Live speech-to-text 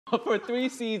For 3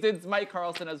 seasons, Mike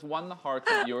Carlsen has won the hearts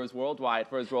of viewers worldwide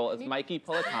for his role as Mikey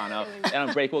Politano in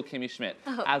Unbreakable Kimmy Schmidt.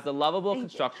 As the lovable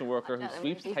construction worker who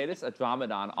sweeps Titus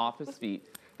Andromedon off his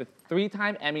feet, the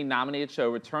 3-time Emmy-nominated show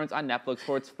returns on Netflix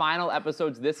for its final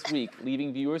episodes this week,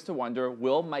 leaving viewers to wonder,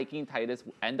 will Mikey and Titus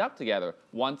end up together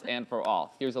once and for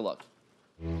all? Here's a look.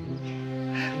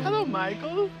 Hello,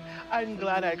 Michael. I'm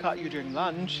glad I caught you during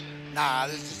lunch. Nah,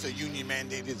 this is a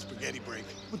union-mandated spaghetti break.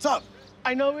 What's up?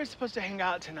 I know we're supposed to hang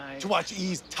out tonight. To watch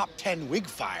E's top 10 wig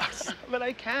files. But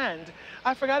I can't.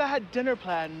 I forgot I had dinner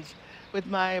plans with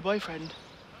my boyfriend.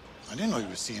 I didn't know you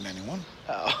were seeing anyone.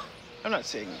 Oh, I'm not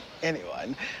seeing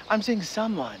anyone. I'm seeing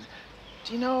someone.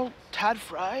 Do you know Tad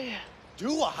Fry?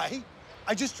 Do I?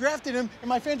 I just drafted him in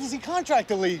my fantasy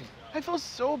contractor league. I feel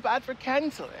so bad for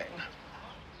canceling.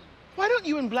 Why don't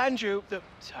you and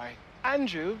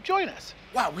Andrew join us?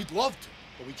 Wow, we'd love to,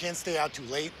 but we can't stay out too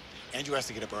late. Andrew has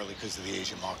to get up early because of the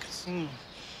Asian markets.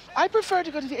 I prefer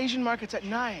to go to the Asian markets at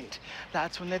night.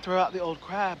 That's when they throw out the old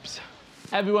crabs.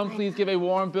 Everyone, please give a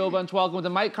warm Bill Bunch welcome to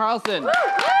Mike Carlsen.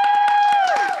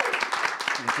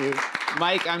 Thank you.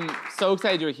 Mike, I'm so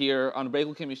excited you're here.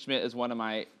 Unbreakable Kimmy Schmidt is one of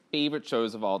my favorite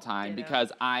shows of all time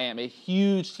because I am a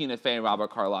huge Tina Fey and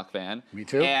Robert Carlock fan. Me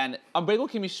too. And Unbreakable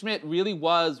Kimmy Schmidt really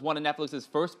was one of Netflix's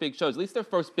first big shows, at least their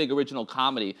first big original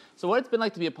comedy. So what it's been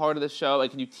like to be a part of this show,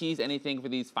 and can you tease anything for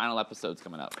these final episodes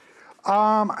coming up?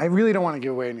 I really don't want to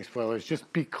give away any spoilers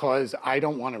just because I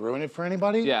don't want to ruin it for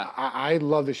anybody. Yeah. I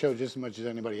love the show just as much as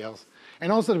anybody else.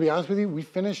 And also, to be honest with you, we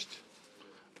finished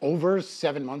over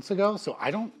 7 months ago, so I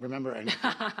don't remember anything.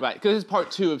 Right, because it's part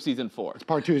 2 of season 4. It's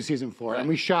part 2 of season 4, right. And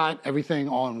we shot everything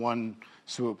all in one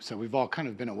swoop, so we've all kind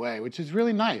of been away, which is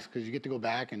really nice because you get to go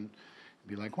back and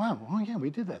be like, wow, oh yeah,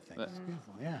 we did that thing. It's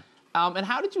beautiful, yeah. And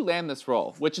how did you land this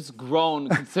role, which has grown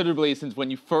considerably since when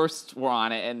you first were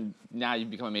on it, and now you've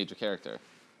become a major character?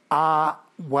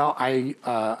 Well, I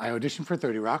auditioned for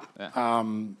 30 Rock,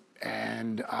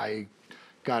 and I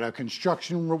got a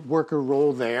construction worker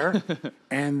role there,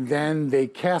 and then they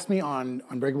cast me on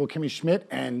Unbreakable Kimmy Schmidt,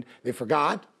 and they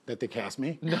forgot that they cast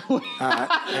me. No.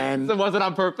 And so was it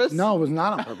on purpose? No, it was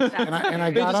not on purpose. and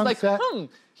I got on set.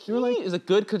 He is a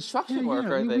good construction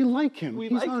worker. We like him. We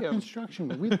He's like our him. construction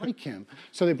worker. We like him.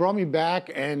 So they brought me back,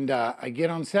 and I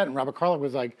get on set, and Robert Carlock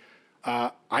was like,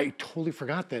 I totally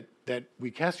forgot that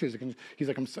we cast you as a he's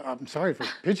like, I'm sorry for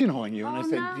pigeonholing you. And I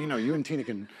said, you know, you and Tina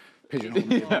can pigeonhole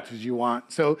me as much as you want.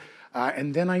 So,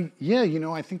 and then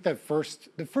I think the first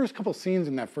couple scenes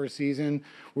in that first season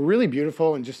were really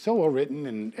beautiful and just so well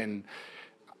written, and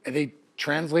they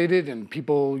translated, and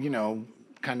people, you know,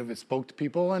 kind of it spoke to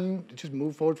people, and it just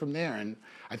moved forward from there. And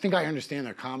I think I understand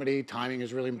their comedy. Timing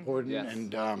is really important,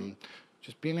 and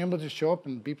just being able to show up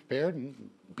and be prepared and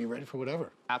be ready for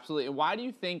whatever. Absolutely. And why do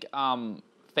you think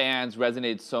fans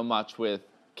resonated so much with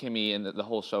Kimmy and the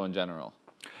whole show in general?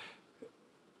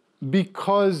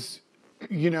 Because,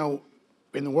 you know,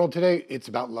 in the world today, it's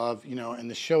about love, you know, and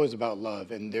the show is about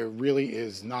love, and there really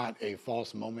is not a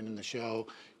false moment in the show.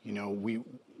 You know,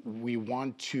 we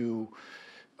want to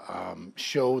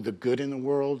show the good in the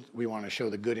world. We want to show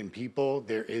the good in people.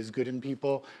 There is good in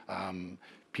people.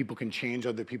 People can change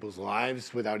other people's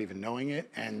lives without even knowing it,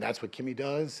 and that's what Kimmy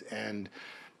does. And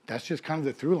that's just kind of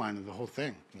the through line of the whole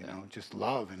thing, you know, just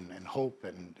love and hope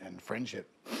and friendship.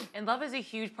 And love is a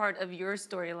huge part of your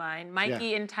storyline.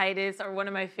 Mikey and Titus are one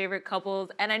of my favorite couples.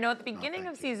 And I know at the beginning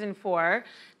of season 4,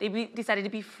 they decided to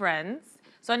be friends.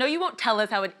 So I know you won't tell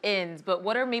us how it ends, but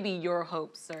what are maybe your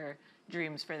hopes or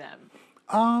dreams for them?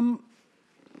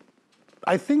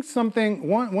 I think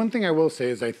one thing I will say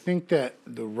is I think that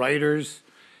the writers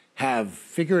have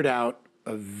figured out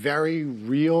a very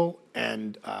real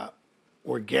and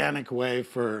organic way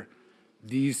for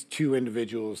these two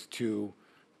individuals to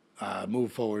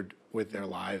move forward with their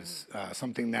lives.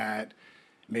 Something that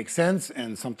makes sense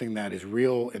and something that is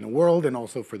real in the world and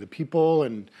also for the people.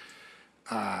 And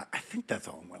I think that's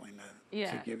all I'm willing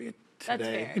to give you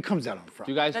today. It comes out on Friday.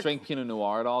 Do you guys drink Pinot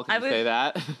Noir at all? Can you say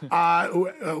that?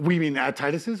 We mean at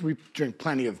Titus's? We drink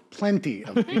plenty of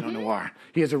Pinot Noir.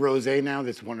 He has a rosé now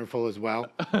that's wonderful as well.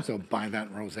 So buy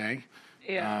that rosé.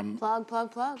 Yeah. Plug.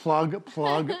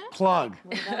 Plug.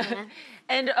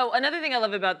 And another thing I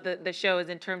love about the show is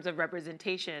in terms of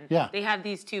representation. Yeah. They have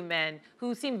these two men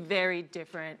who seem very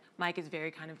different. Mike is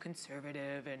very kind of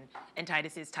conservative, and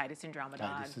Titus is Titus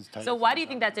Andromedon. So why do you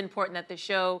think that's important, that the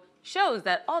show shows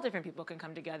that all different people can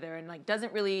come together and like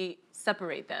doesn't really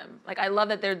separate them? Like, I love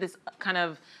that they're this kind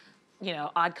of, you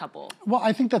know, odd couple. Well,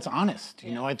 I think that's honest.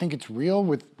 You know, I think it's real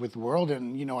with the world,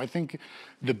 and you know, I think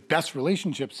the best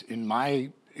relationships, in my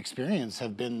experienced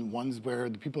have been ones where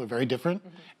the people are very different,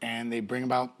 and they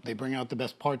bring out the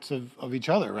best parts of each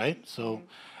other, right? So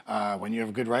when you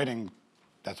have good writing,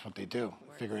 that's what they do.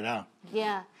 Figure it out.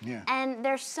 Yeah. Yeah. And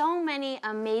there's so many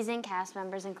amazing cast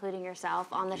members, including yourself,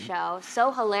 on the show.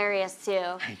 So hilarious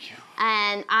too. Thank you.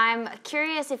 And I'm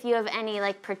curious if you have any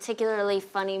like particularly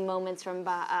funny moments from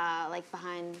like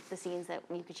behind the scenes that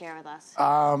you could share with us.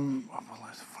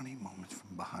 Funny moments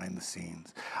from behind the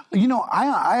scenes. You know,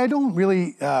 I don't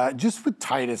really just with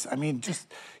Titus. I mean,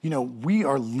 just we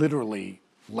are literally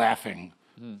laughing.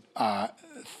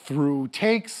 Through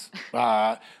takes,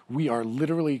 we are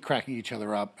literally cracking each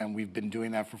other up, and we've been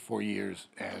doing that for 4 years,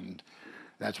 and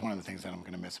that's one of the things that I'm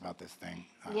going to miss about this thing.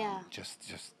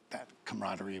 Just that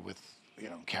camaraderie with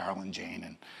Carol and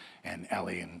Jane and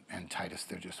Ellie and Titus.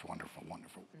 They're just wonderful,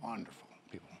 wonderful, wonderful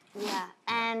people. Yeah,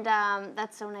 and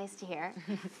that's so nice to hear.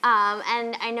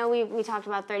 And I know we talked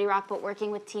about 30 Rock, but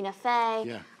working with Tina Fey.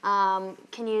 Yeah.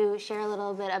 Can you share a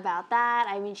little bit about that?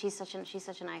 I mean, she's such an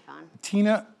icon.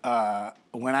 Tina,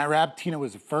 when I rapped, Tina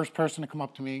was the first person to come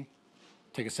up to me,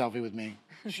 take a selfie with me.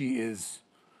 She is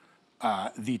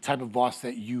the type of boss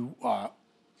that you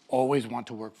always want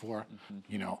to work for.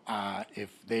 If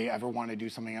they ever want to do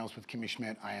something else with Kimmy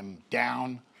Schmidt, I am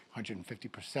down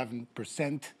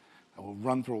 157%. I will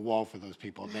run through a wall for those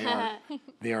people.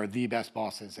 They are the best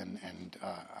bosses, and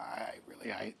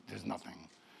there's nothing.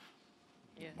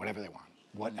 Whatever they want.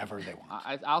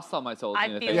 I'll sell my soul to I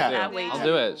Tina feel Fey that too. way I'll too.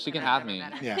 do it. She can have me.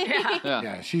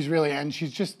 Yeah. She's really, and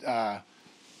she's just a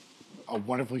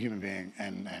wonderful human being,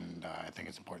 and I think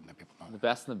it's important that people know The that.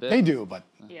 best in the biz. They do, but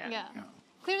Yeah.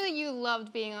 Clearly you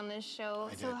loved being on this show.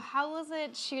 I So did. how was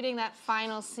it shooting that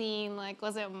final scene? Like,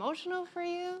 was it emotional for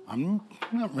you? I'm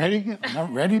not ready. I'm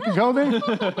not ready to go there.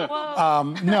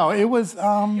 Whoa. No, it was.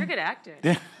 You're a good actor.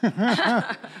 Oh,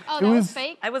 that was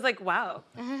fake? I was like, wow.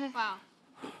 Wow.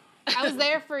 I was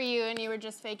there for you and you were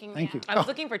just faking me Thank you. I was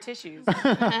looking for tissues.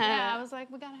 Yeah, I was like,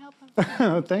 we gotta help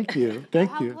him. Thank you. Thank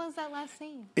How you. was that last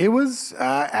scene? It was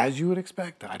as you would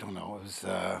expect. I don't know. It was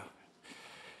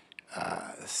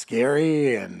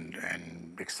scary and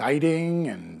exciting,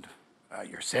 and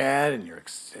you're sad and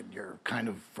you're kind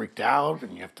of freaked out,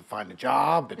 and you have to find a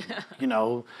job, and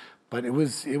But it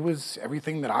was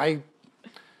everything that I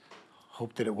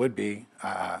hoped that it would be.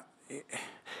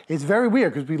 It's very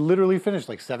weird because we literally finished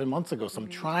like 7 months ago, so I'm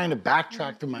trying to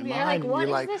backtrack through my mind. Like, what and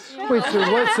you're is like, this show?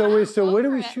 wait, so what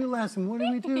did we shoot last, and what did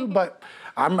we do? But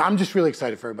I'm just really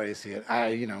excited for everybody to see it.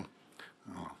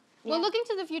 Well, looking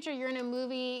to the future, you're in a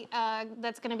movie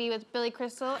that's going to be with Billy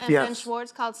Crystal and Yes. Ben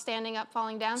Schwartz called Standing Up,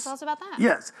 Falling Down. Tell us about that.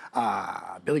 Yes,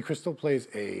 Billy Crystal plays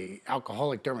a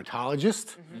alcoholic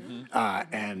dermatologist,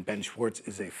 and Ben Schwartz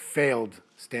is a failed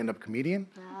stand-up comedian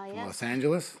from Los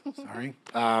Angeles. Sorry,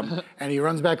 and he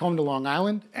runs back home to Long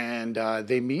Island, and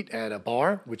they meet at a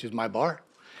bar, which is my bar,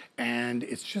 and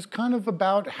it's just kind of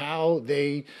about how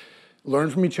they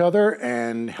learn from each other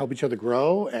and help each other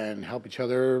grow and help each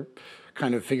other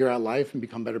kind of figure out life and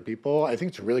become better people. I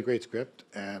think it's a really great script,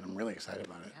 and I'm really excited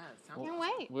about it. Can't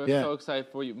wait. We're Yeah. so excited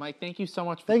for you. Mike, thank you so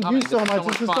much for Thank coming. you so This much.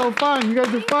 was This is fun. so fun. You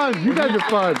guys are fun. You guys are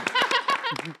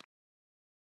fun.